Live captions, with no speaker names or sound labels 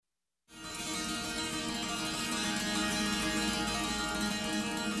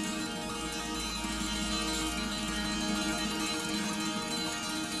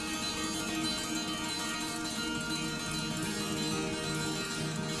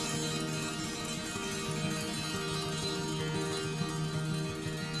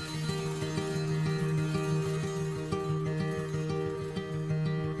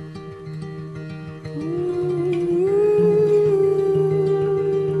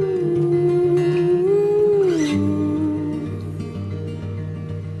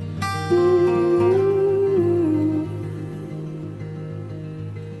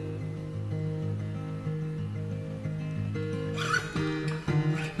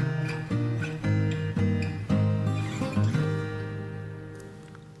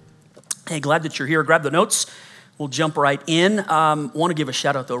Hey, glad that you're here. Grab the notes. We'll jump right in. Want to give a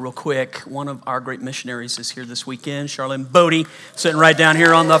shout out, though, real quick. One of our great missionaries is here this weekend, Charlene Bodie, sitting right down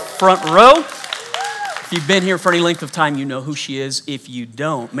here on the front row. If you've been here for any length of time, you know who she is. If you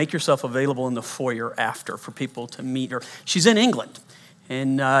don't, make yourself available in the foyer after for people to meet her. She's in England.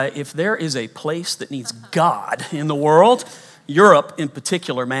 And if there is a place that needs God in the world, Europe in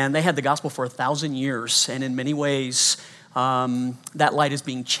particular, man, they had the gospel for 1,000 years. And in many ways, that light is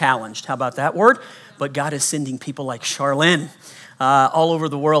being challenged. How about that word? But God is sending people like Charlene all over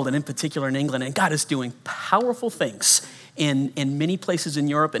the world, and in particular in England. And God is doing powerful things in many places in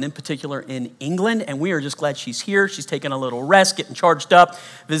Europe, and in particular in England. And we are just glad she's here. She's taking a little rest, getting charged up,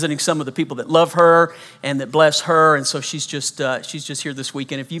 visiting some of the people that love her and that bless her. And so she's just here this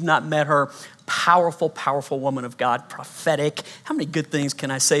weekend. If you've not met her, powerful, powerful woman of God, prophetic. How many good things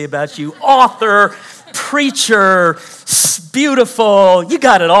can I say about you? Author, preacher, beautiful. You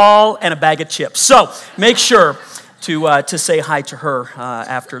got it all, and a bag of chips. So make sure to say hi to her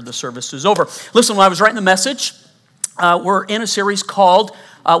after the service is over. Listen, when I was writing the message, we're in a series called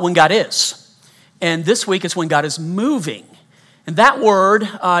When God Is. And this week it's When God Is Moving. And that word,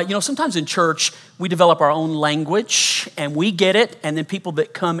 sometimes in church, we develop our own language and we get it, and then people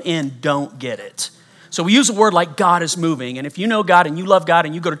that come in don't get it. So we use a word like God is moving. And if you know God and you love God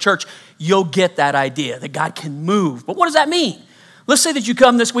and you go to church, you'll get that idea that God can move. But what does that mean? Let's say that you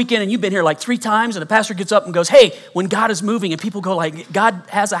come this weekend and you've been here like 3 times, and the pastor gets up and goes, hey, when God is moving, and people go like, God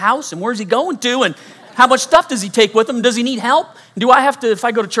has a house, and where's he going to? And how much stuff does he take with him? Does he need help? Do I have to, if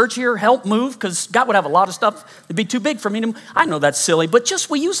I go to church here, help move? Because God would have a lot of stuff that'd be too big for me to move. I know that's silly, but just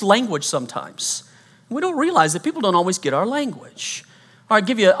we use language sometimes. We don't realize that people don't always get our language. All right,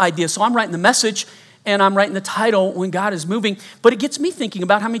 give you an idea. So I'm writing the message, and I'm writing the title, When God Is Moving, but it gets me thinking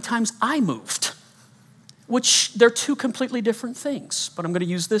about how many times I moved, which they're 2 completely different things. But I'm going to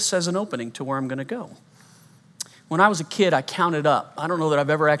use this as an opening to where I'm going to go. When I was a kid, I counted up. I don't know that I've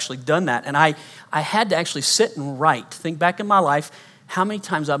ever actually done that. And I had to actually sit and write, think back in my life, how many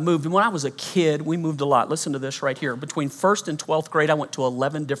times I've moved. And when I was a kid, we moved a lot. Listen to this right here. Between 1st and 12th grade, I went to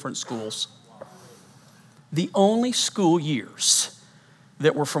 11 different schools. The only school years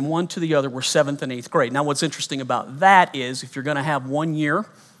that were from one to the other were 7th and 8th grade. Now, what's interesting about that is if you're going to have 1 year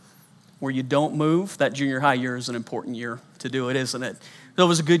where you don't move, that junior high year is an important year to do it, isn't it? So it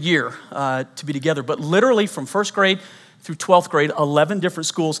was a good year to be together. But literally from 1st grade through 12th grade, 11 different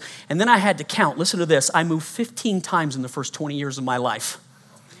schools. And then I had to count. Listen to this. I moved 15 times in the first 20 years of my life.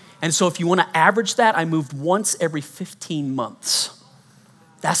 And so if you want to average that, I moved once every 15 months.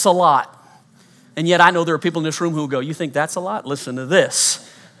 That's a lot. And yet I know there are people in this room who go, you think that's a lot? Listen to this.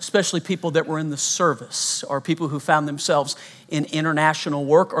 Especially people that were in the service, or people who found themselves in international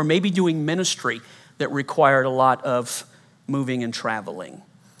work, or maybe doing ministry that required a lot of moving and traveling.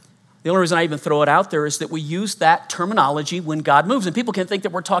 The only reason I even throw it out there is that we use that terminology when God moves. And people can think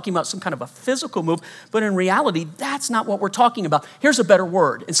that we're talking about some kind of a physical move, but in reality, that's not what we're talking about. Here's a better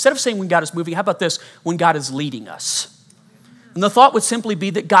word. Instead of saying when God is moving, how about this? When God is leading us. And the thought would simply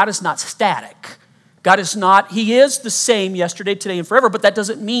be that God is not static. God is not, he is the same yesterday, today, and forever, but that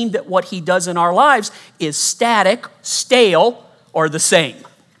doesn't mean that what he does in our lives is static, stale, or the same.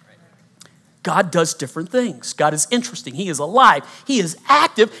 God does different things. God is interesting. He is alive. He is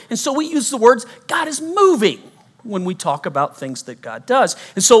active. And so we use the words, God is moving, when we talk about things that God does.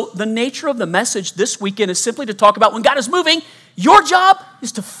 And so the nature of the message this weekend is simply to talk about when God is moving, your job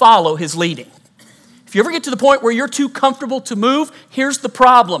is to follow his leading. If you ever get to the point where you're too comfortable to move, here's the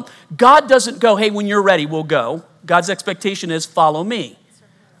problem. God doesn't go, hey, when you're ready, we'll go. God's expectation is follow me.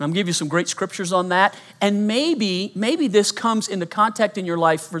 And I'm going to give you some great scriptures on that. And maybe this comes into contact in your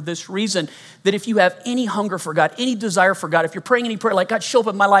life for this reason, that if you have any hunger for God, any desire for God, if you're praying any prayer like, God, show up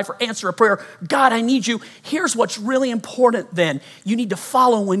in my life or answer a prayer, God, I need you. Here's what's really important then. You need to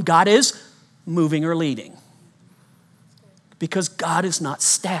follow when God is moving or leading. Because God is not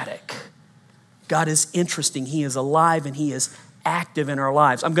static. God is interesting. He is alive and he is active in our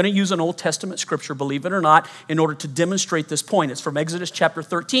lives. I'm going to use an Old Testament scripture, believe it or not, in order to demonstrate this point. It's from Exodus chapter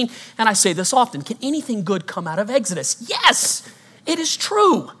 13, and I say this often. Can anything good come out of Exodus? Yes, it is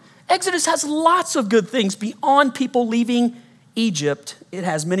true. Exodus has lots of good things beyond people leaving Egypt. It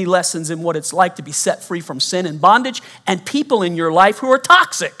has many lessons in what it's like to be set free from sin and bondage and people in your life who are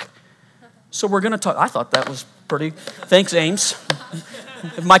toxic. So we're going to talk. I thought that was pretty. Thanks, Ames.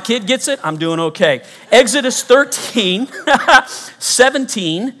 If my kid gets it, I'm doing okay. Exodus 13,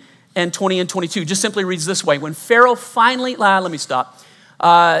 17, and 20 and 22 just simply reads this way. When Pharaoh finally,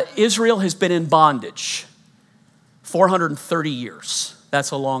 Israel has been in bondage 430 years.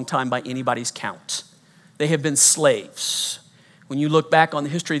 That's a long time by anybody's count. They have been slaves. When you look back on the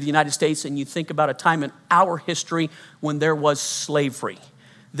history of the United States and you think about a time in our history when there was slavery,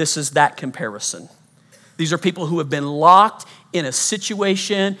 this is that comparison. These are people who have been locked in a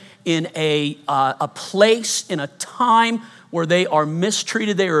situation, in a place, in a time where they are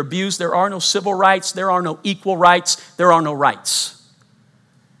mistreated, they are abused. There are no civil rights, there are no equal rights, there are no rights.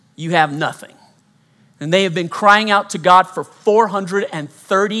 You have nothing. And they have been crying out to God for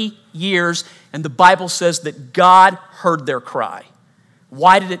 430 years, and the Bible says that God heard their cry.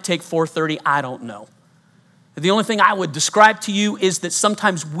 Why did it take 430? I don't know. The only thing I would describe to you is that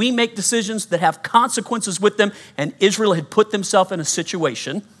sometimes we make decisions that have consequences with them, and Israel had put themselves in a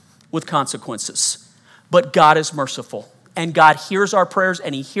situation with consequences. But God is merciful, and God hears our prayers,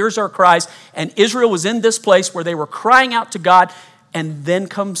 and he hears our cries, and Israel was in this place where they were crying out to God, and then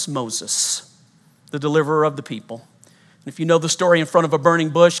comes Moses, the deliverer of the people. And if you know the story, in front of a burning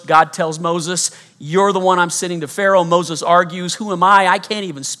bush, God tells Moses, "You're the one I'm sending to Pharaoh." Moses argues, "Who am I? I can't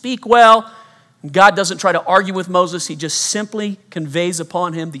even speak well." God doesn't try to argue with Moses. He just simply conveys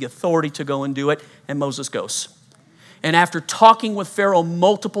upon him the authority to go and do it, and Moses goes. And after talking with Pharaoh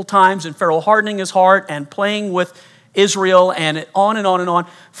multiple times, and Pharaoh hardening his heart and playing with Israel and on and on and on,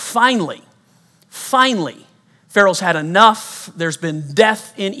 finally, Pharaoh's had enough. There's been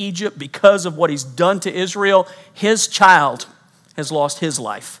death in Egypt because of what he's done to Israel. His child has lost his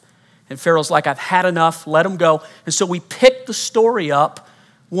life. And Pharaoh's like, "I've had enough, let him go." And so we pick the story up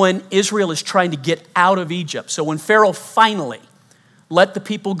when Israel is trying to get out of Egypt. So when Pharaoh finally let the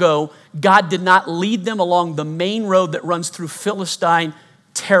people go, God did not lead them along the main road that runs through Philistine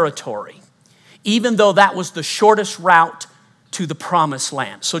territory, even though that was the shortest route to the promised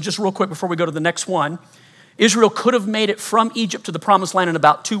land. So just real quick before we go to the next one, Israel could have made it from Egypt to the promised land in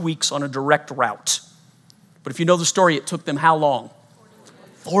about 2 weeks on a direct route. But if you know the story, it took them how long?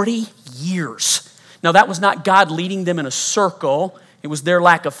 40 years. Now that was not God leading them in a circle. It was their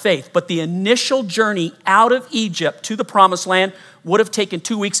lack of faith. But the initial journey out of Egypt to the promised land would have taken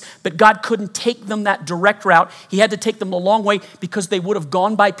 2 weeks, but God couldn't take them that direct route. He had to take them a long way because they would have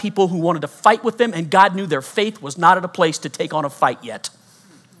gone by people who wanted to fight with them, and God knew their faith was not at a place to take on a fight yet.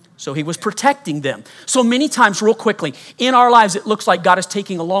 So he was protecting them. So many times, real quickly, in our lives, it looks like God is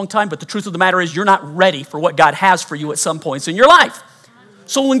taking a long time, but the truth of the matter is you're not ready for what God has for you at some points in your life.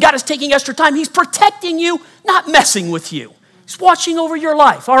 So when God is taking extra time, he's protecting you, not messing with you. He's watching over your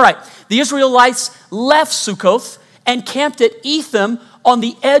life. All right, the Israelites left Sukkoth and camped at Etham on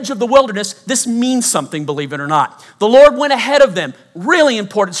the edge of the wilderness. This means something, believe it or not. The Lord went ahead of them. Really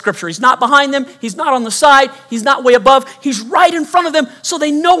important scripture. He's not behind them. He's not on the side. He's not way above. He's right in front of them so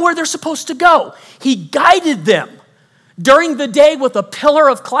they know where they're supposed to go. He guided them during the day with a pillar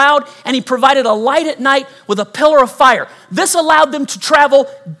of cloud, and he provided a light at night with a pillar of fire. This allowed them to travel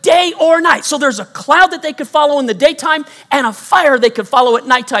day or night. So there's a cloud that they could follow in the daytime and a fire they could follow at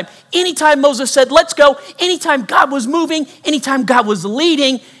nighttime. Anytime Moses said, "Let's go," anytime God was moving, anytime God was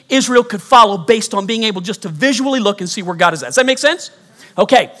leading, Israel could follow based on being able just to visually look and see where God is at. Does that make sense?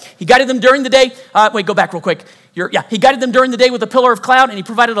 Okay, he guided them during the day. Go back real quick. He guided them during the day with a pillar of cloud, and he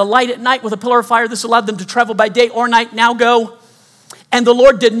provided a light at night with a pillar of fire. This allowed them to travel by day or night. Now go. And the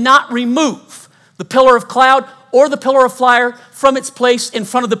Lord did not remove the pillar of cloud or the pillar of fire from its place in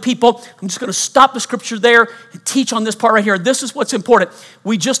front of the people. I'm just going to stop the scripture there and teach on this part right here. This is what's important.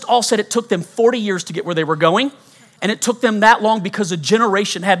 We just all said it took them 40 years to get where they were going, and it took them that long because a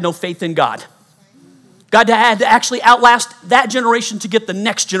generation had no faith in God. God had to actually outlast that generation to get the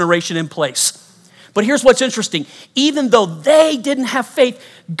next generation in place. But here's what's interesting. Even though they didn't have faith,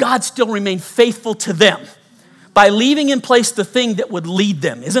 God still remained faithful to them by leaving in place the thing that would lead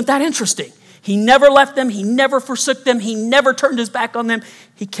them. Isn't that interesting? He never left them. He never forsook them. He never turned his back on them.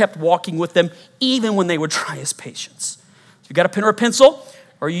 He kept walking with them even when they would try his patience. So you got a pen or a pencil?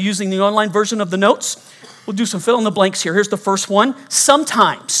 Or are you using the online version of the notes? We'll do some fill in the blanks here. Here's the first one.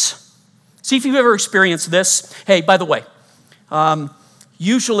 Sometimes. See if you've ever experienced this. Hey, by the way,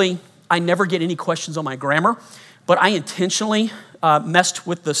 usually I never get any questions on my grammar, but I intentionally messed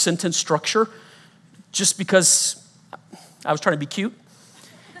with the sentence structure just because I was trying to be cute.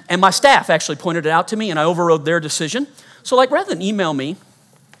 And my staff actually pointed it out to me, and I overrode their decision. So rather than email me,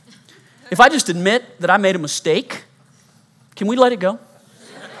 if I just admit that I made a mistake, can we let it go?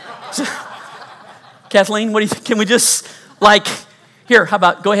 Kathleen, what do you think? Can we just here, how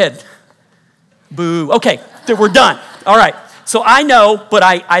about, go ahead. Boo. Okay, we're done. All right. So I know, but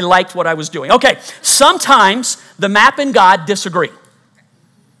I liked what I was doing. Okay, sometimes the map and God disagree.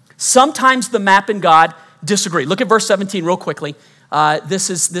 Sometimes the map and God disagree. Look at verse 17 real quickly. This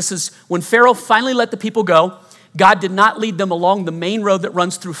is when Pharaoh finally let the people go. God did not lead them along the main road that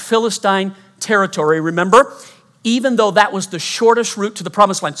runs through Philistine territory. Remember, even though that was the shortest route to the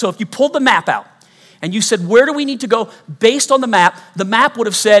promised land. So if you pulled the map out and you said, where do we need to go based on the map would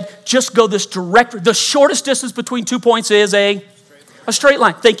have said, just go this direct, the shortest distance between 2 points is a straight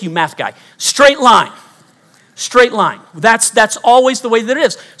line. Thank you, math guy. Straight line. Straight line. That's always the way that it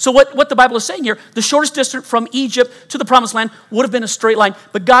is. So what the Bible is saying here, the shortest distance from Egypt to the promised land would have been a straight line,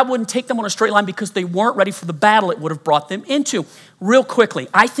 but God wouldn't take them on a straight line because they weren't ready for the battle it would have brought them into. Real quickly,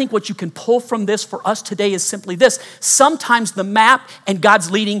 I think what you can pull from this for us today is simply this. Sometimes the map and God's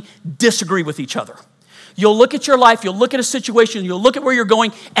leading disagree with each other. You'll look at your life, you'll look at a situation, you'll look at where you're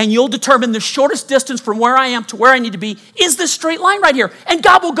going, and you'll determine the shortest distance from where I am to where I need to be is this straight line right here. And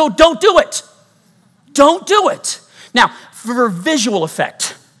God will go, don't do it. Don't do it. Now, for visual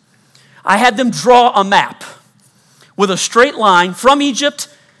effect, I had them draw a map with a straight line from Egypt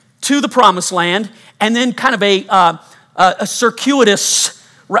to the promised land, and then kind of a circuitous.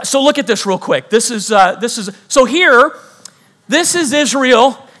 So look at this real quick. So here, this is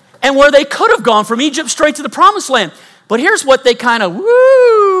Israel, and where they could have gone from Egypt straight to the promised land. But here's what they kind of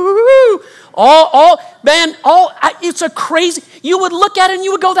it's a crazy. You would look at it and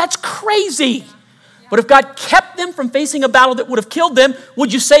you would go, that's crazy. But if God kept them from facing a battle that would have killed them,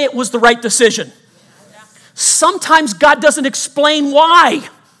 would you say it was the right decision? Sometimes God doesn't explain why.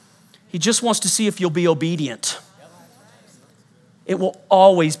 He just wants to see if you'll be obedient. It will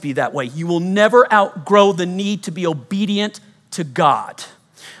always be that way. You will never outgrow the need to be obedient to God.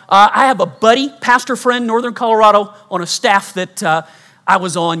 I have a buddy, pastor friend, Northern Colorado, on a staff that I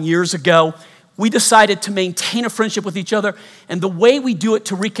was on years ago. We decided to maintain a friendship with each other, and the way we do it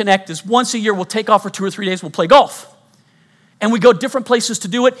to reconnect is once a year we'll take off for 2 or 3 days, we'll play golf. And we go different places to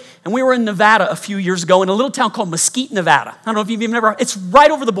do it, and we were in Nevada a few years ago in a little town called Mesquite, Nevada. I don't know if you've even ever, it's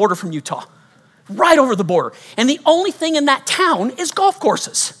right over the border from Utah. Right over the border. And the only thing in that town is golf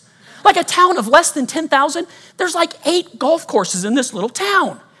courses. Like a town of less than 10,000, there's like 8 golf courses in this little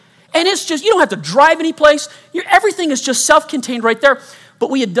town. And it's just, you don't have to drive any place. Everything is just self-contained right there. But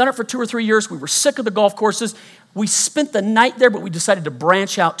we had done it for 2 or 3 years. We were sick of the golf courses. We spent the night there, but we decided to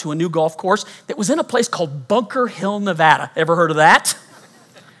branch out to a new golf course that was in a place called Bunker Hill, Nevada. Ever heard of that?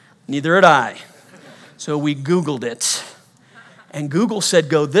 Neither had I. So we Googled it. And Google said,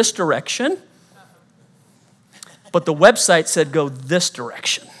 go this direction. But the website said, go this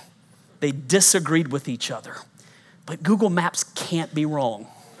direction. They disagreed with each other. But Google Maps can't be wrong.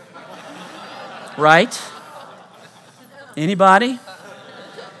 Right? Anybody?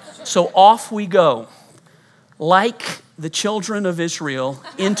 So off we go, like the children of Israel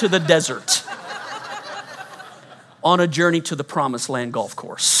into the desert on a journey to the promised land golf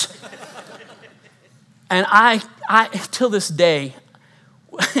course. And I till this day,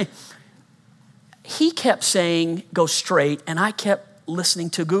 he kept saying, go straight, and I kept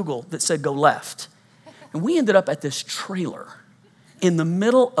listening to Google that said, go left. And we ended up at this trailer in the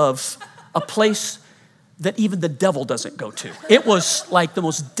middle of a place that even the devil doesn't go to. It was like the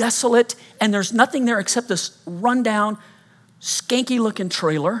most desolate, and there's nothing there except this rundown, skanky-looking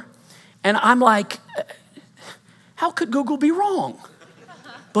trailer. And I'm like, how could Google be wrong?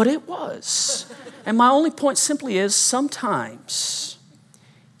 But it was. And my only point simply is sometimes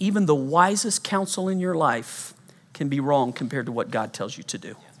even the wisest counsel in your life can be wrong compared to what God tells you to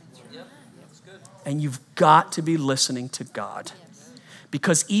do. And you've got to be listening to God.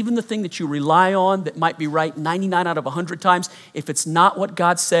 Because even the thing that you rely on that might be right 99 out of 100 times, if it's not what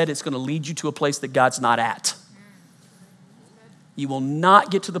God said, it's going to lead you to a place that God's not at. You will not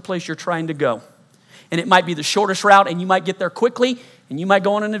get to the place you're trying to go. And it might be the shortest route, and you might get there quickly, and you might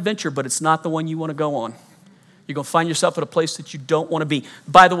go on an adventure, but it's not the one you want to go on. You're going to find yourself at a place that you don't want to be.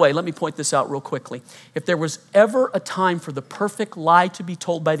 By the way, let me point this out real quickly. If there was ever a time for the perfect lie to be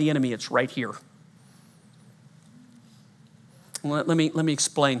told by the enemy, it's right here. Let me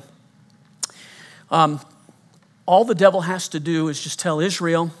explain. All the devil has to do is just tell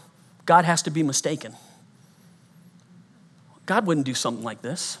Israel, God has to be mistaken. God wouldn't do something like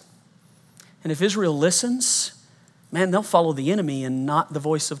this. And if Israel listens, man, they'll follow the enemy and not the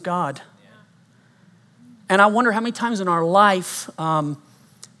voice of God. And I wonder how many times in our life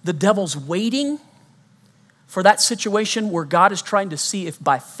the devil's waiting for that situation where God is trying to see if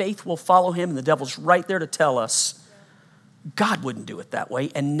by faith we'll follow him, and the devil's right there to tell us, God wouldn't do it that way.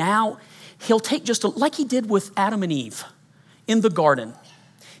 And now he'll take like he did with Adam and Eve in the garden.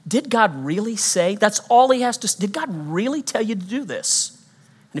 Did God really say, that's all he has to say, did God really tell you to do this?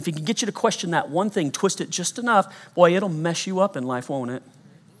 And if he can get you to question that one thing, twist it just enough, boy, it'll mess you up in life, won't it?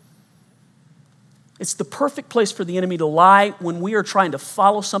 It's the perfect place for the enemy to lie when we are trying to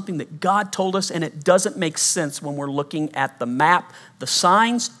follow something that God told us and it doesn't make sense when we're looking at the map, the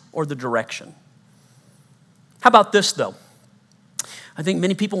signs, or the direction. How about this, though? I think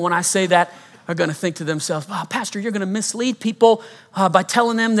many people, when I say that, are going to think to themselves, wow, Pastor, you're going to mislead people by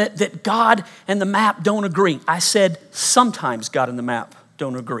telling them that God and the map don't agree. I said sometimes God and the map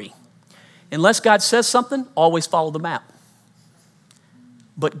don't agree. Unless God says something, always follow the map.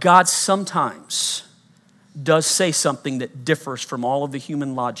 But God sometimes does say something that differs from all of the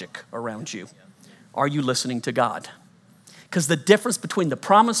human logic around you. Are you listening to God? Because the difference between the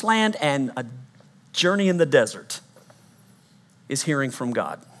promised land and a journey in the desert is hearing from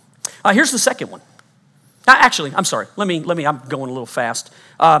God. Here's the second one. Actually, I'm sorry. I'm going a little fast.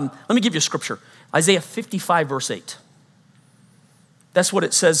 Let me give you a scripture. Isaiah 55, verse 8. That's what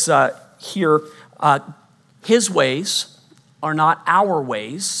it says here. His ways are not our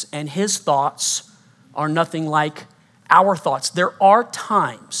ways, and his thoughts are nothing like our thoughts. There are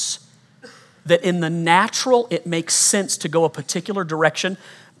times that in the natural, it makes sense to go a particular direction,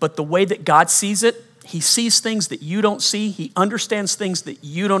 but the way that God sees it, he sees things that you don't see. He understands things that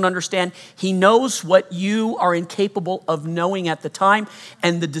you don't understand. He knows what you are incapable of knowing at the time,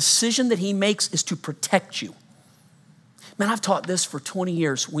 and the decision that he makes is to protect you. Man, I've taught this for 20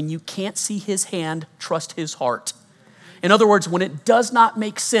 years. When you can't see his hand, trust his heart. In other words, when it does not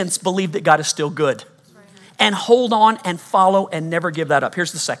make sense, believe that God is still good. And hold on and follow and never give that up.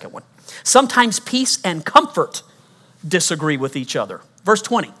 Here's the second one. Sometimes peace and comfort disagree with each other. Verse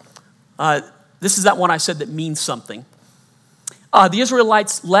 20. This is that one I said that means something. The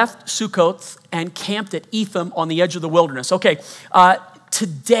Israelites left Sukkoth and camped at Etham on the edge of the wilderness. Okay,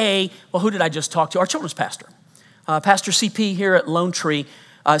 today, well, who did I just talk to? Our children's pastor. Pastor CP here at Lone Tree.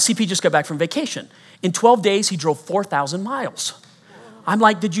 CP just got back from vacation. In 12 days, he drove 4,000 miles. I'm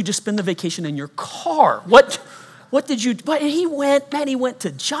like, did you just spend the vacation in your car? What did you, but he went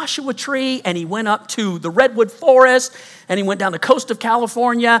to Joshua Tree, and he went up to the Redwood Forest, and he went down the coast of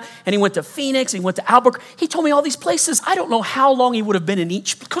California, and he went to Phoenix, and he went to Albuquerque. He told me all these places. I don't know how long he would have been in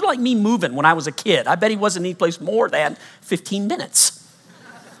each, kind of like me moving when I was a kid. I bet he wasn't in any place more than 15 minutes.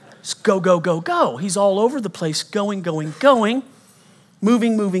 Just go, go, go, go. He's all over the place, going,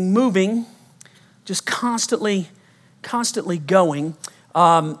 moving, just constantly going.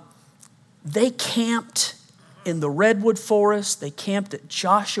 They camped in the Redwood Forest. They camped at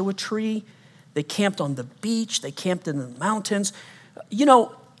Joshua Tree. They camped on the beach. They camped in the mountains. You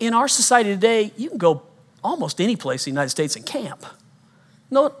know, in our society today, you can go almost any place in the United States and camp.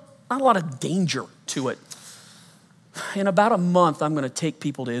 No, not a lot of danger to it. In about a month, I'm going to take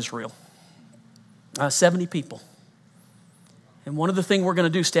people to Israel. 70 people. And one of the things we're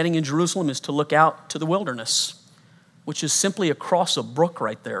going to do standing in Jerusalem is to look out to the wilderness, which is simply across a brook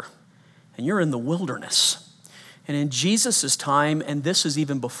right there. And you're in the wilderness. And in Jesus' time, and this is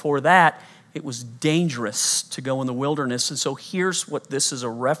even before that, it was dangerous to go in the wilderness. And so here's what this is a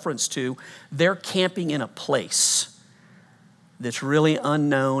reference to. They're camping in a place that's really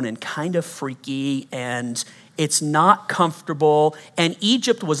unknown and kind of freaky, and it's not comfortable. And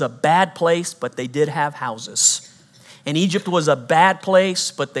Egypt was a bad place, but they did have houses. And Egypt was a bad place,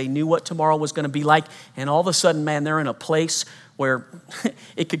 but they knew what tomorrow was going to be like. And all of a sudden, man, they're in a place where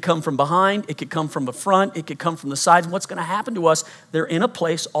it could come from behind, it could come from the front, it could come from the sides. What's going to happen to us? They're in a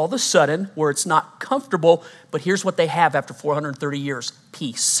place all of a sudden where it's not comfortable, but here's what they have after 430 years: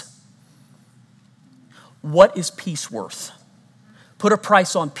 peace. What is peace worth? Put a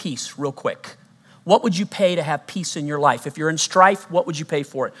price on peace real quick. What would you pay to have peace in your life? If you're in strife, what would you pay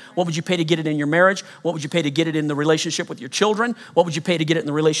for it? What would you pay to get it in your marriage? What would you pay to get it in the relationship with your children? What would you pay to get it in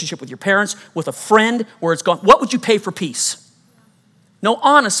the relationship with your parents, with a friend where it's gone? What would you pay for peace? No,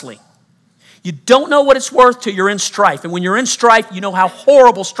 honestly, you don't know what it's worth till you're in strife. And when you're in strife, you know how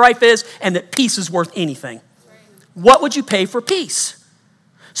horrible strife is and that peace is worth anything. What would you pay for peace?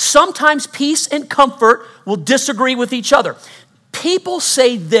 Sometimes peace and comfort will disagree with each other. People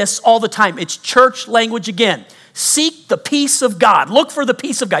say this all the time. It's church language again. Seek the peace of God. Look for the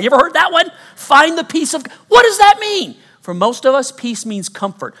peace of God. You ever heard that one? Find the peace of God. What does that mean? For most of us, peace means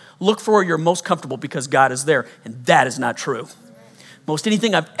comfort. Look for where you're most comfortable because God is there. And that is not true. Most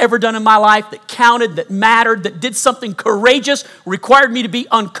anything I've ever done in my life that counted, that mattered, that did something courageous, required me to be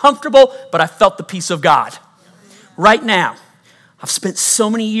uncomfortable, but I felt the peace of God. Right now, I've spent so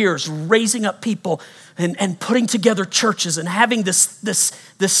many years raising up people and putting together churches and having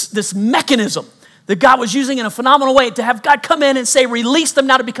this mechanism that God was using in a phenomenal way to have God come in and say, release them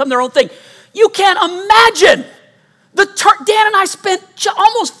now to become their own thing. You can't imagine. Dan and I spent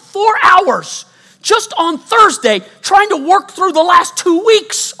almost 4 hours just on Thursday trying to work through the last 2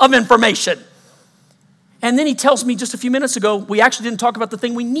 weeks of information. And then he tells me just a few minutes ago, we actually didn't talk about the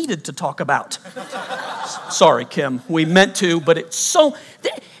thing we needed to talk about. Sorry, Kim, we meant to, but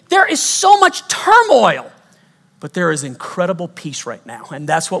there is so much turmoil But there is incredible peace right now. And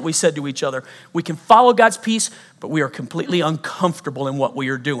that's what we said to each other. We can follow God's peace, but we are completely uncomfortable in what we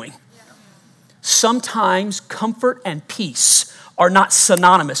are doing. Sometimes comfort and peace are not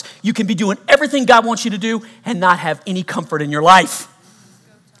synonymous. You can be doing everything God wants you to do and not have any comfort in your life.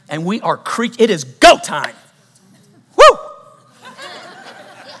 And it is go time. Woo!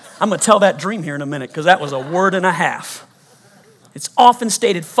 I'm going to tell that dream here in a minute because that was a word and a half. It's often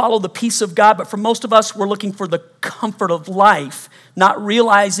stated, follow the peace of God, but for most of us, we're looking for the comfort of life, not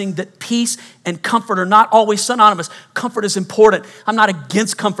realizing that peace and comfort are not always synonymous. Comfort is important. I'm not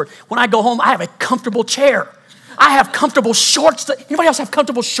against comfort. When I go home, I have a comfortable chair. I have comfortable shorts. Anybody else have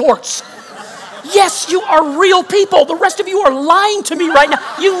comfortable shorts? Yes, you are real people. The rest of you are lying to me right now.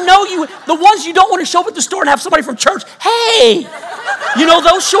 The ones you don't want to show up at the store and have somebody from church, hey, you know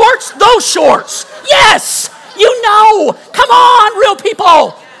those shorts? Those shorts. Yes. Come on, real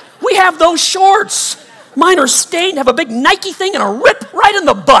people. We have those shorts. Mine are stained, have a big Nike thing and a rip right in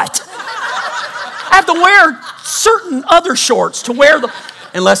the butt. I have to wear certain other shorts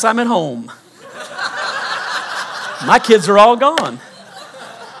unless I'm at home. My kids are all gone.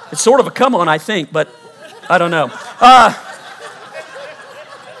 It's sort of a come on, I think, but I don't know.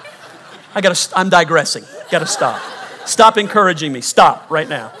 I'm digressing. Got to stop. Stop encouraging me. Stop right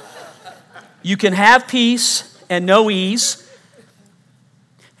now. You can have peace and no ease,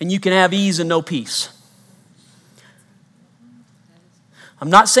 and you can have ease and no peace. I'm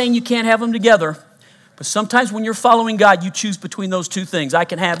not saying you can't have them together, but sometimes when you're following God, you choose between those two things. I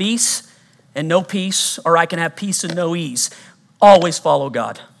can have ease and no peace, or I can have peace and no ease. Always follow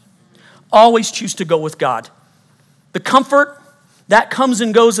God. Always choose to go with God. The comfort that comes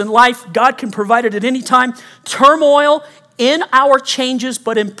and goes in life, God can provide it at any time. Turmoil in our changes,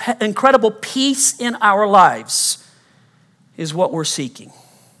 but incredible peace in our lives is what we're seeking.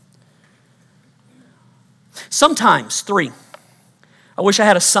 Sometimes, 3, I wish I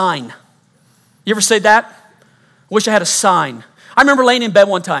had a sign. You ever say that? I wish I had a sign. I remember laying in bed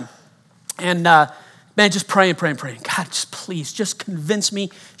one time and just praying. God, just please, just convince me,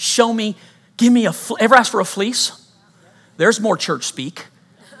 show me, give me ever ask for a fleece? There's more church speak.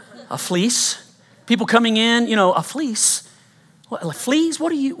 A fleece. People coming in, a fleece. What, a fleece? What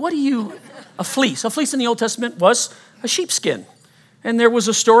do you, a fleece? A fleece in the Old Testament was a sheepskin. And there was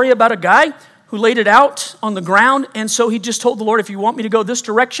a story about a guy who laid it out on the ground, and so he just told the Lord, if you want me to go this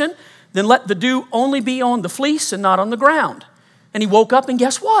direction, then let the dew only be on the fleece and not on the ground. And he woke up, and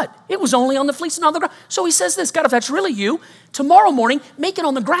guess what? It was only on the fleece and not on the ground. So he says this, God, if that's really you, tomorrow morning, make it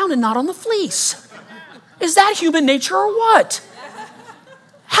on the ground and not on the fleece. Is that human nature or what?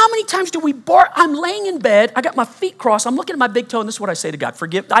 How many times do we I'm laying in bed, I got my feet crossed, I'm looking at my big toe, and this is what I say to God,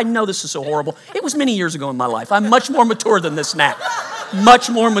 forgive, I know this is so horrible. It was many years ago in my life. I'm much more mature than this now. Much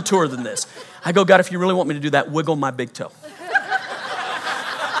more mature than this. I go, God, if you really want me to do that, wiggle my big toe.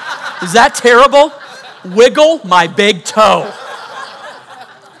 Is that terrible? Wiggle my big toe.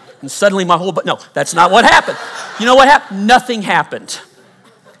 And suddenly my whole, no, that's not what happened. You know what happened? Nothing happened.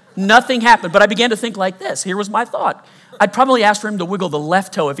 Nothing happened. But I began to think like this. Here was my thought. I'd probably ask for him to wiggle the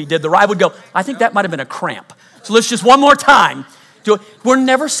left toe if he did the right. I would go, I think that might have been a cramp. So let's just one more time do it. We're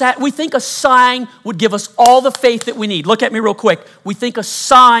never we think a sign would give us all the faith that we need. Look at me real quick. We think a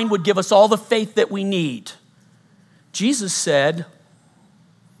sign would give us all the faith that we need. Jesus said,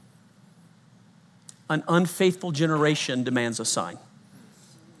 an unfaithful generation demands a sign.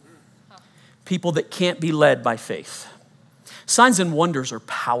 People that can't be led by faith. Signs and wonders are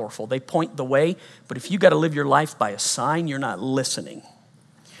powerful. They point the way, but if you got to live your life by a sign, you're not listening.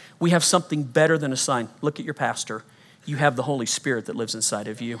 We have something better than a sign. Look at your pastor. You have the Holy Spirit that lives inside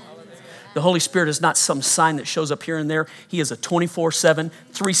of you. The Holy Spirit is not some sign that shows up here and there. He is a 24/7,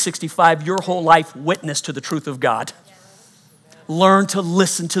 365, your whole life witness to the truth of God. Learn to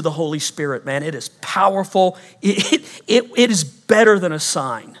listen to the Holy Spirit, man. It is powerful. It is better than a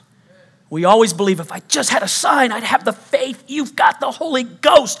sign. We always believe if I just had a sign, I'd have the faith. You've got the Holy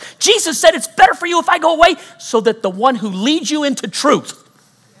Ghost. Jesus said it's better for you if I go away so that the one who leads you into truth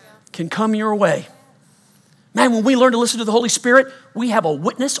can come your way. Man, when we learn to listen to the Holy Spirit, we have a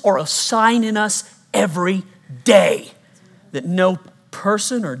witness or a sign in us every day that no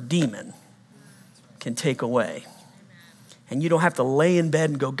person or demon can take away. And you don't have to lay in bed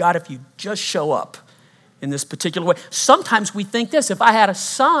and go, God, if you just show up in this particular way. Sometimes we think this, if I had a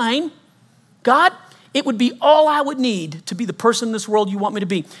sign, God, it would be all I would need to be the person in this world you want me to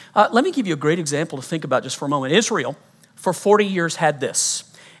be. Let me give you a great example to think about just for a moment. Israel, for 40 years, had this.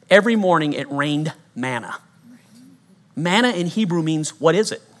 Every morning it rained manna. Manna in Hebrew means, what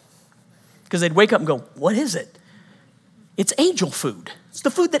is it? Because they'd wake up and go, what is it? It's angel food. It's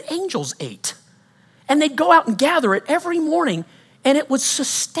the food that angels ate. And they'd go out and gather it every morning, and it would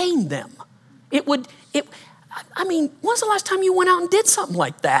sustain them. When's the last time you went out and did something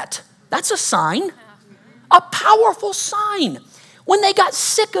like that? That's a sign, a powerful sign. When they got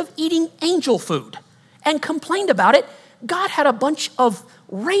sick of eating angel food and complained about it, God had a bunch of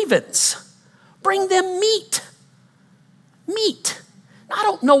ravens bring them meat. Meat. I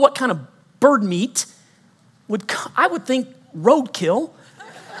don't know what kind of bird meat I would think roadkill.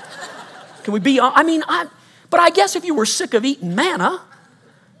 Can we be, but I guess if you were sick of eating manna,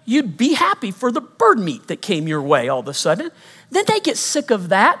 you'd be happy for the bird meat that came your way all of a sudden. Then they get sick of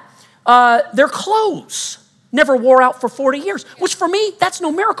that. Their clothes never wore out for 40 years, which for me, that's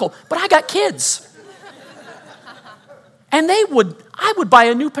no miracle, but I got kids. And I would buy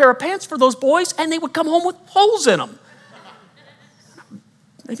a new pair of pants for those boys, and they would come home with holes in them.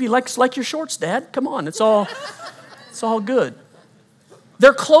 Maybe like your shorts, Dad. Come on, it's all good.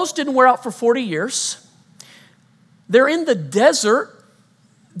 Their clothes didn't wear out for 40 years. They're in the desert.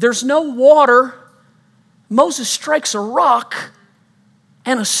 There's no water. Moses strikes a rock,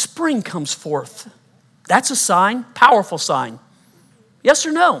 and a spring comes forth. That's a sign, powerful sign. Yes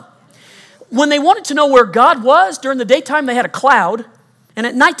or no? When they wanted to know where God was, during the daytime they had a cloud, and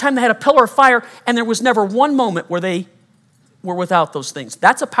at nighttime they had a pillar of fire, and there was never one moment where they were without those things.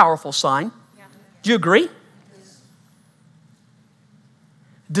 That's a powerful sign. Do you agree?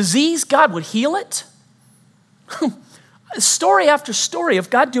 Disease, God would heal it. Story after story of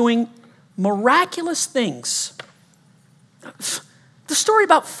God doing miraculous things. The story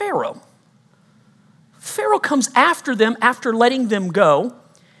about Pharaoh. Pharaoh comes after them after letting them go,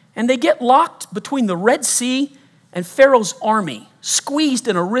 and they get locked between the Red Sea and Pharaoh's army, squeezed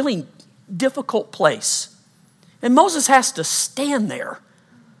in a really difficult place. And Moses has to stand there.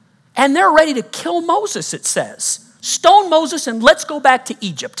 And they're ready to kill Moses, it says. Stone Moses and let's go back to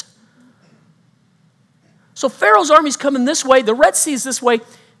Egypt. So Pharaoh's army's coming this way, the Red Sea's this way.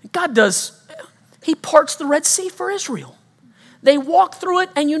 He parts the Red Sea for Israel. They walk through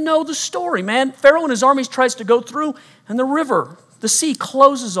it, and you know the story, man. Pharaoh and his armies tries to go through, and the sea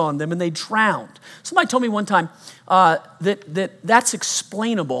closes on them, and they drowned. Somebody told me one time that's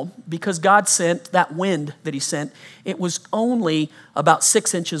explainable because God sent that wind that he sent. It was only about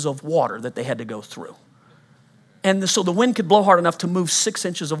 6 inches of water that they had to go through. And so the wind could blow hard enough to move 6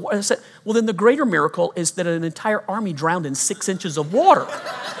 inches of water. I said, well, then the greater miracle is that an entire army drowned in 6 inches of water.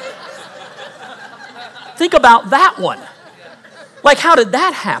 Think about that one. Like, how did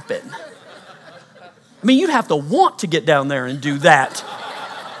that happen? I mean, you'd have to want to get down there and do that.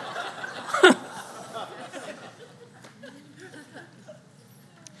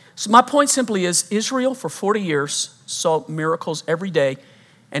 So my point simply is, Israel for 40 years saw miracles every day.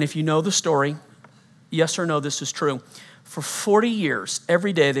 And if you know the story, yes or no, this is true. For 40 years,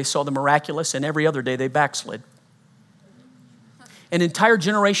 every day they saw the miraculous, and every other day they backslid. An entire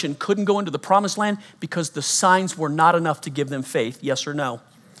generation couldn't go into the promised land because the signs were not enough to give them faith, yes or no.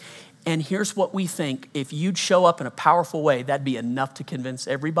 And here's what we think. If you'd show up in a powerful way, that'd be enough to convince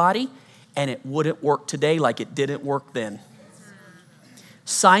everybody, and it wouldn't work today like it didn't work then.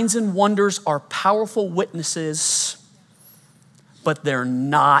 Signs and wonders are powerful witnesses, but they're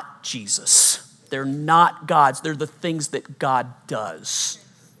not Jesus. They're not God's. They're the things that God does.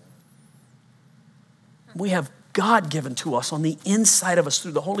 We have God given to us on the inside of us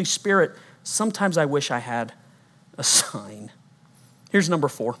through the Holy Spirit. Sometimes I wish I had a sign. Here's number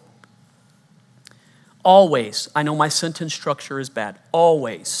 4. Always, I know my sentence structure is bad.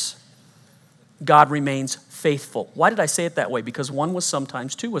 Always, God remains faithful. Why did I say it that way? Because 1 was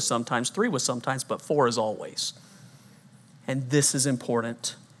sometimes, 2 was sometimes, 3 was sometimes, but 4 is always. And this is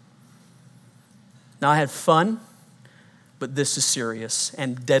important. Now, I had fun, but this is serious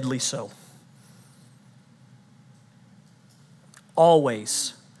and deadly so.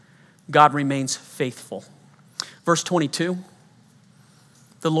 Always, God remains faithful. Verse 22,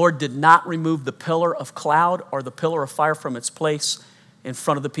 the Lord did not remove the pillar of cloud or the pillar of fire from its place in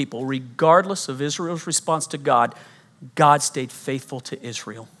front of the people. Regardless of Israel's response to God, God stayed faithful to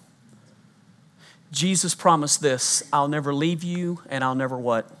Israel. Jesus promised this, I'll never leave you and I'll never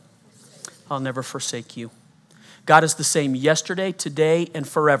what? I'll never forsake you. God is the same yesterday, today, and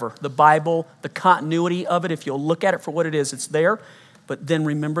forever. The Bible, the continuity of it, if you'll look at it for what it is, it's there. But then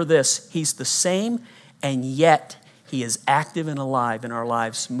remember this, he's the same, and yet he is active and alive in our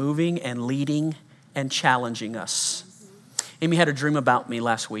lives, moving and leading and challenging us. Amy had a dream about me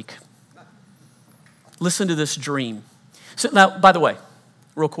last week. Listen to this dream. So now, by the way,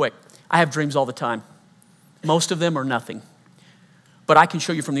 real quick, I have dreams all the time. Most of them are nothing. But I can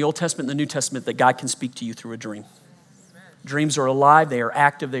show you from the Old Testament and the New Testament that God can speak to you through a dream. Dreams are alive, they are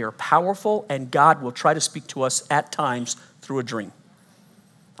active, they are powerful, and God will try to speak to us at times through a dream.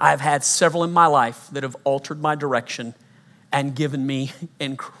 I've had several in my life that have altered my direction and given me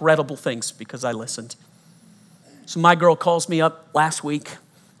incredible things because I listened. So my girl calls me up last week,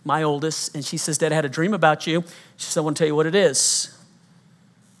 my oldest, and she says, Dad, I had a dream about you. She said, I want to tell you what it is.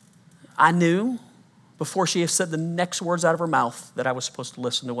 I knew before she said the next words out of her mouth that I was supposed to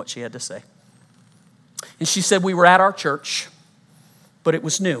listen to what she had to say. And she said, we were at our church, but it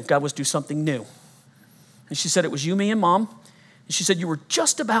was new. God was doing something new. And she said, it was you, me, and Mom. And she said, you were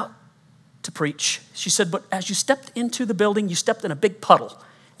just about to preach. She said, but as you stepped into the building, you stepped in a big puddle.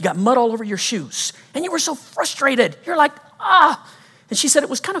 You got mud all over your shoes. And you were so frustrated. You're like, ah. And she said, it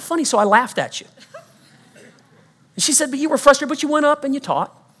was kind of funny, so I laughed at you. And she said, but you were frustrated, but you went up and you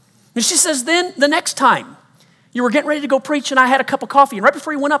taught. And she says, then the next time, you were getting ready to go preach, and I had a cup of coffee. And right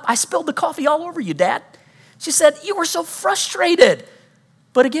before you went up, I spilled the coffee all over you, Dad. She said, you were so frustrated.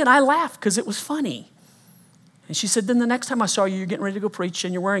 But again, I laughed because it was funny. And she said, then the next time I saw you, you're getting ready to go preach,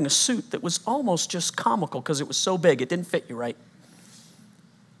 and you're wearing a suit that was almost just comical because it was so big. It didn't fit you right.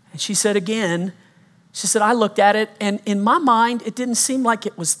 And she said again, she said, I looked at it, and in my mind, it didn't seem like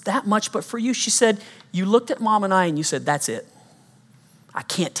it was that much. But for you, she said, you looked at Mom and I, and you said, that's it. I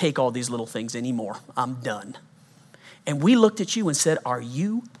can't take all these little things anymore. I'm done. And we looked at you and said, are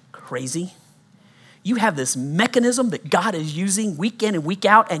you crazy? You have this mechanism that God is using week in and week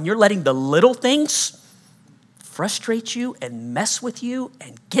out, and you're letting the little things frustrate you and mess with you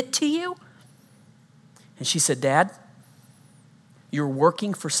and get to you? And she said, Dad, you're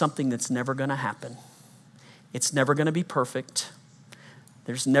working for something that's never going to happen. It's never going to be perfect.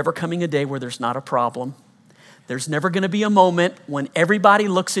 There's never coming a day where there's not a problem. There's never going to be a moment when everybody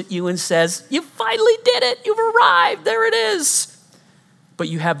looks at you and says, you finally did it. You've arrived. There it is. But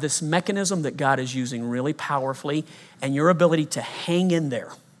you have this mechanism that God is using really powerfully, and your ability to hang in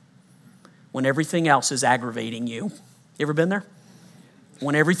there when everything else is aggravating you. You ever been there?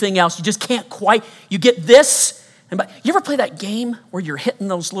 When everything else, you just can't quite, you get this. You ever play that game where you're hitting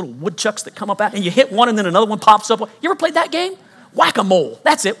those little woodchucks that come up out, and you hit one and then another one pops up? You ever played that game? Whack-a-mole.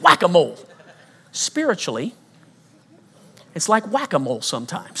 That's it, whack-a-mole. Spiritually, it's like whack-a-mole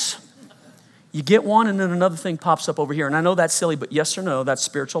sometimes. You get one and then another thing pops up over here. And I know that's silly, but yes or no, that's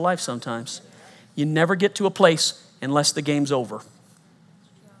spiritual life sometimes. You never get to a place unless the game's over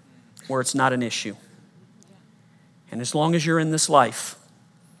where it's not an issue. And as long as you're in this life,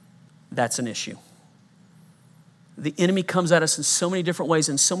 that's an issue. The enemy comes at us in so many different ways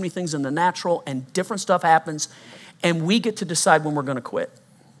and so many things in the natural, and different stuff happens, and we get to decide when we're going to quit.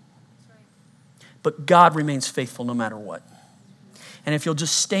 But God remains faithful no matter what. And if you'll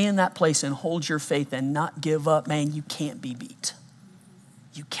just stay in that place and hold your faith and not give up, man, you can't be beat.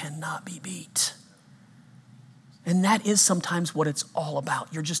 You cannot be beat. And that is sometimes what it's all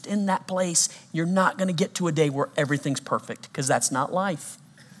about. You're just in that place. You're not going to get to a day where everything's perfect, because that's not life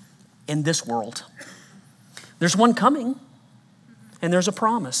in this world. There's one coming, and there's a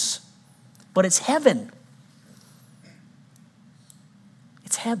promise. But it's heaven.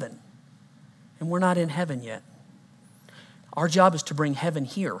 It's heaven. And we're not in heaven yet. Our job is to bring heaven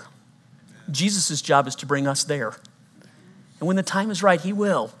here. Jesus' job is to bring us there. And when the time is right, he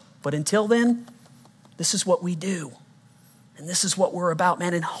will. But until then, this is what we do. And this is what we're about,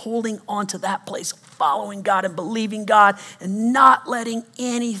 man. And holding on to that place, following God and believing God, and not letting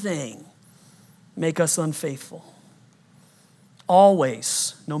anything make us unfaithful.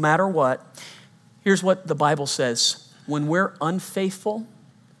 Always, no matter what. Here's what the Bible says. When we're unfaithful,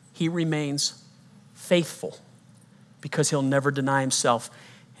 he remains faithful, because he'll never deny himself.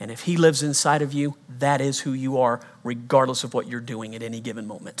 And if he lives inside of you, that is who you are, regardless of what you're doing at any given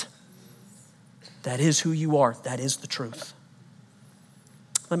moment. That is who you are. That is the truth.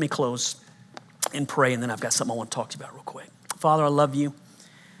 Let me close and pray, and then I've got something I want to talk to you about real quick. Father, I love you,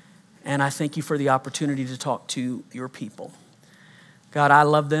 and I thank you for the opportunity to talk to your people. God, I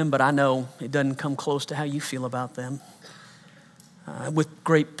love them, but I know it doesn't come close to how you feel about them. With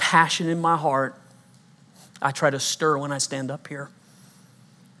great passion in my heart, I try to stir when I stand up here.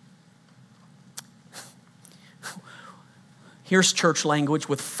 Here's church language: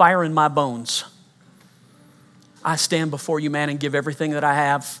 with fire in my bones, I stand before you, man, and give everything that I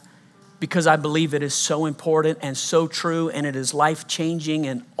have, because I believe it is so important and so true, and it is life-changing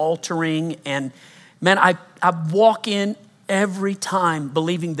and altering. And man, I walk in every time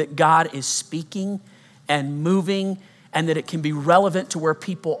believing that God is speaking and moving, and that it can be relevant to where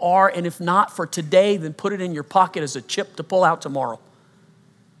people are. And if not for today, then put it in your pocket as a chip to pull out tomorrow.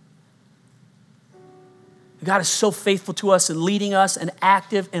 God is so faithful to us and leading us and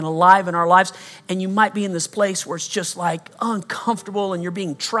active and alive in our lives. And you might be in this place where it's just like uncomfortable and you're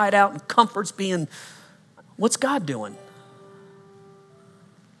being tried out and comfort's being, what's God doing?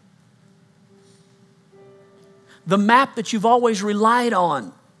 The map that you've always relied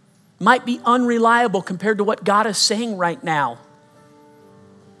on might be unreliable compared to what God is saying right now.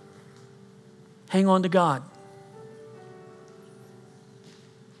 Hang on to God.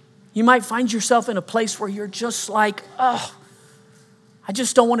 You might find yourself in a place where you're just like, oh, I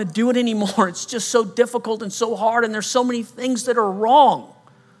just don't want to do it anymore. It's just so difficult and so hard, and there's so many things that are wrong.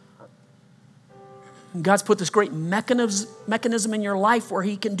 And God's put this great mechanism in your life where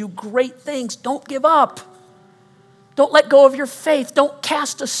He can do great things. Don't give up. Don't let go of your faith. Don't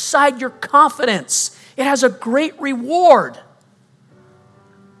cast aside your confidence. It has a great reward.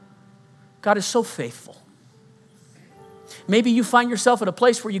 God is so faithful. Maybe you find yourself at a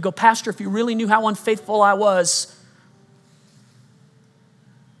place where you go, Pastor, if you really knew how unfaithful I was,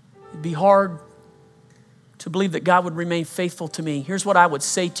 it'd be hard to believe that God would remain faithful to me. Here's what I would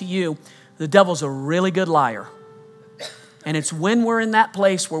say to you. The devil's a really good liar. And it's when we're in that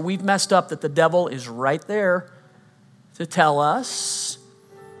place where we've messed up that the devil is right there to tell us,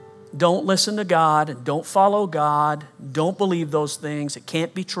 don't listen to God and don't follow God. Don't believe those things. It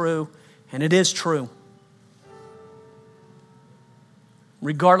can't be true. And it is true.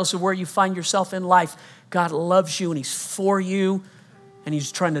 Regardless of where you find yourself in life, God loves you and He's for you and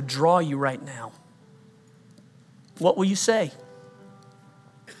He's trying to draw you right now. What will you say?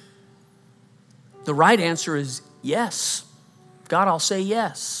 The right answer is yes. God, I'll say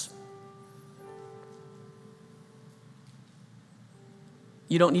yes.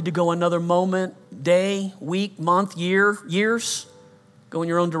 You don't need to go another moment, day, week, month, years. Go in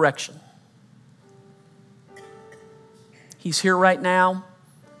your own direction. He's here right now.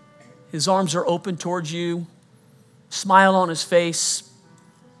 His arms are open towards you. Smile on His face.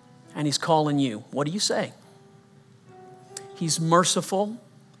 And He's calling you. What do you say? He's merciful.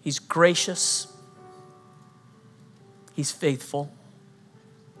 He's gracious. He's faithful.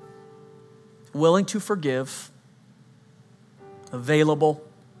 Willing to forgive. Available.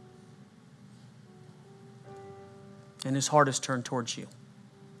 And His heart is turned towards you.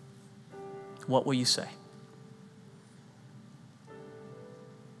 What will you say?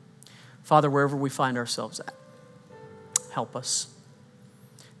 Father, wherever we find ourselves at, help us.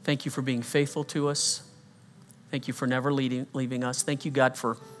 Thank you for being faithful to us. Thank you for never leaving us. Thank you, God,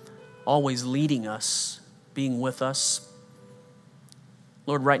 for always leading us, being with us.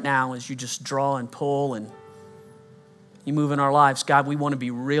 Lord, right now, as you just draw and pull and you move in our lives, God, we want to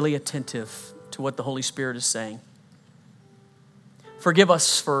be really attentive to what the Holy Spirit is saying. Forgive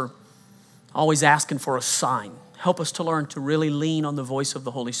us for always asking for a sign. Help us to learn to really lean on the voice of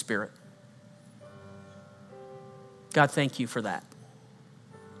the Holy Spirit. God, thank you for that.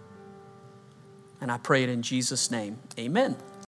 And I pray it in Jesus' name. Amen.